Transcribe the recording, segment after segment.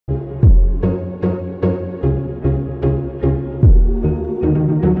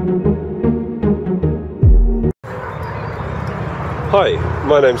Hi,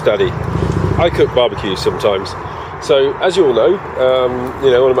 my name's Daddy. I cook barbecues sometimes. So, as you all know,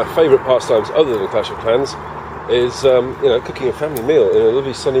 one of my favourite pastimes other than Clash of Clans is, cooking a family meal in a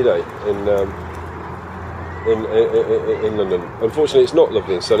lovely sunny day in London. Unfortunately, it's not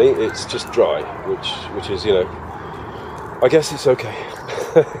lovely and sunny. It's just dry, which is, I guess it's okay.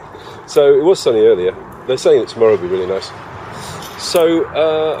 So it was sunny earlier. They're saying that tomorrow will be really nice. So,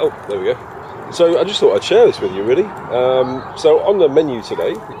 there we go. So I just thought I'd share this with you, really. So on the menu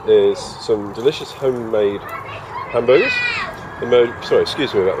today is some delicious homemade hamburgers.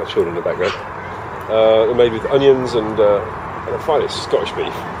 Excuse me about my children in the background. They're made with onions and the finest Scottish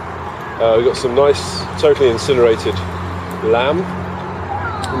beef. We've got some nice, totally incinerated lamb,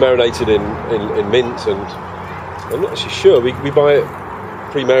 marinated in mint, and I'm not actually sure. We buy it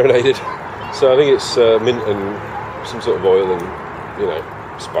pre-marinated, so I think it's mint and some sort of oil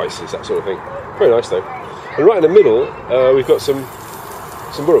and spices, that sort of thing. Very nice though. And right in the middle, we've got some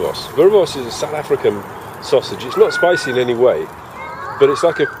boerewors. Boerewors is a South African sausage. It's not spicy in any way, but it's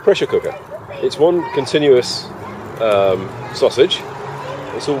like a pressure cooker. It's one continuous sausage.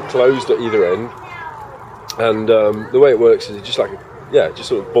 It's all closed at either end, and the way it works is it just just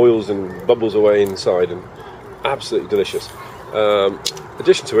sort of boils and bubbles away inside, and absolutely delicious.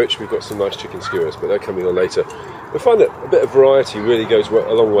 Addition to which, we've got some nice chicken skewers, but they're coming on later. We find that a bit of variety really goes a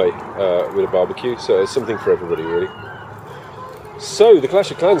long way with a barbecue, so there's something for everybody, really. So the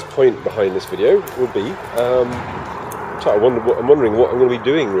Clash of Clans point behind this video will be, I'm wondering what I'm going to be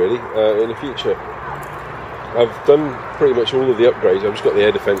doing really in the future. I've done pretty much all of the upgrades. I've just got the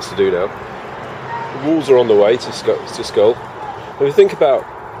air defence to do now. The walls are on the way to Skull. If you think about,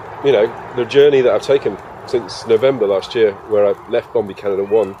 the journey that I've taken since November last year, where I left Bombay Canada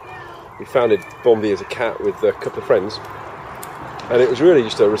 1, we founded Bombay as a cat with a couple of friends, and it was really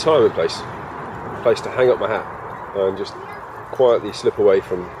just a retirement place to hang up my hat and just quietly slip away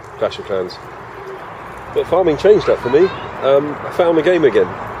from Clash of Clans. But farming changed that for me. I found the game again,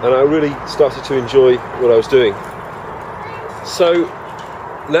 and I really started to enjoy what I was doing. So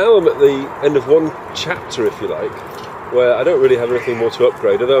now I'm at the end of one chapter, if you like, where I don't really have anything more to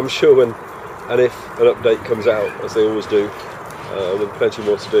upgrade, although I'm sure when and if an update comes out, as they always do, there's plenty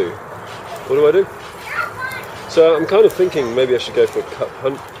more to do. What do I do? So I'm kind of thinking maybe I should go for a cup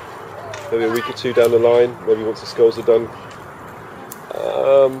hunt, maybe a week or two down the line, maybe once the skulls are done.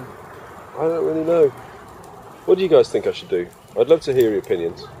 I don't really know. What do you guys think I should do? I'd love to hear your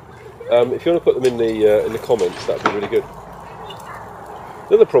opinions. If you want to put them in the comments, that'd be really good.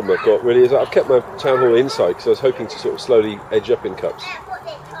 The other problem I've got really is that I've kept my town hall inside because I was hoping to sort of slowly edge up in cups,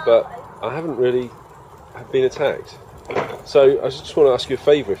 but I haven't really been attacked. So I just want to ask you a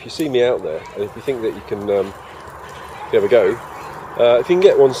favour. If you see me out there, and if you think that you can have a go, if you can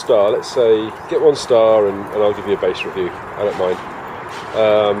get 1 star, let's say get 1 star, and I'll give you a base review. I don't mind.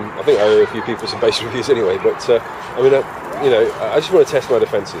 I think I owe a few people some base reviews anyway, but I just want to test my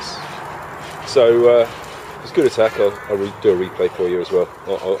defences. So if it's a good attack, I'll do a replay for you as well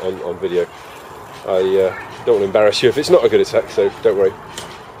on video. I don't want to embarrass you if it's not a good attack, so don't worry.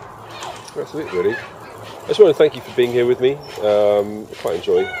 That's it really. I just want to thank you for being here with me. I quite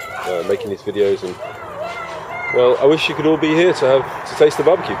enjoy making these videos, and well, I wish you could all be here to taste the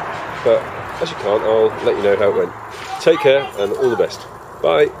barbecue, but as you can't, I'll let you know how it went. Take care and all the best.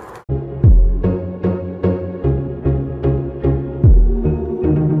 Bye.